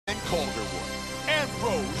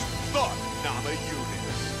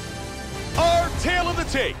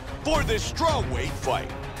take for this strawweight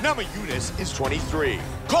fight. Namajunas is 23.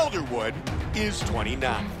 Calderwood is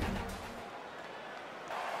 29.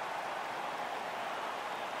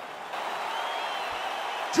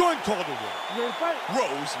 Join Calderwood.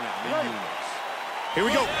 Rose Namajunas. Here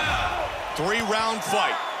we go. 3-round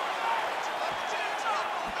fight.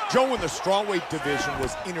 Joe in the strawweight division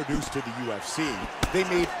was introduced to the UFC. They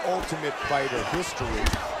made Ultimate Fighter history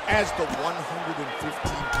as the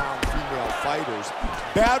 115-pound female fighters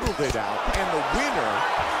battled it out, and the winner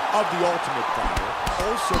of the Ultimate Fighter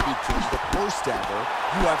also became the first ever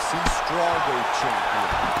UFC strawweight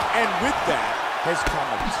champion. And with that has come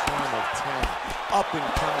a ton of talent,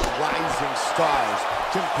 up-and-coming rising stars,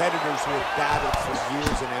 competitors who have battled for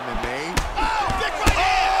years in MMA. Oh, big right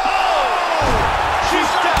hand! Oh!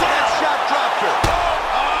 She's down. That shot dropped her.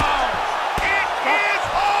 It is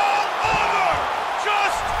all over!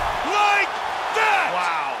 Just like that!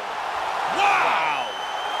 Wow. Wow!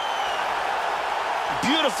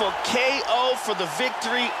 Beautiful KO for the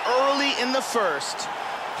victory early in the first.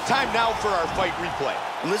 Time now for our fight replay.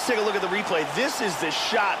 And let's take a look at the replay. This is the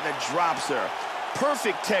shot that drops her.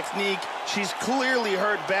 Perfect technique. She's clearly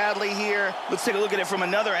hurt badly here. Let's take a look at it from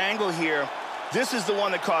another angle here. This is the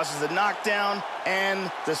one that causes the knockdown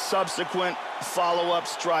and the subsequent follow-up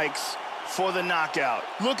strikes for the knockout.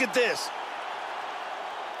 Look at this.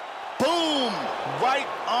 Boom! Right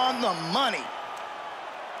on the money.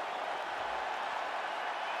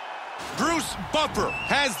 Bruce Buffer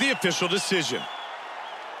has the official decision.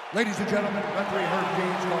 Ladies and gentlemen, referee Herb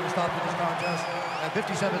Dean's going to stop this contest at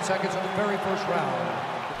 57 seconds of the very first round.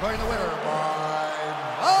 Declaring the winner by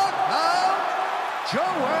knockout,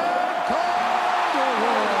 Joanne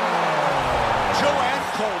Calderwood. Joanne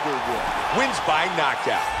Calderwood wins by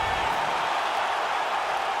knockout.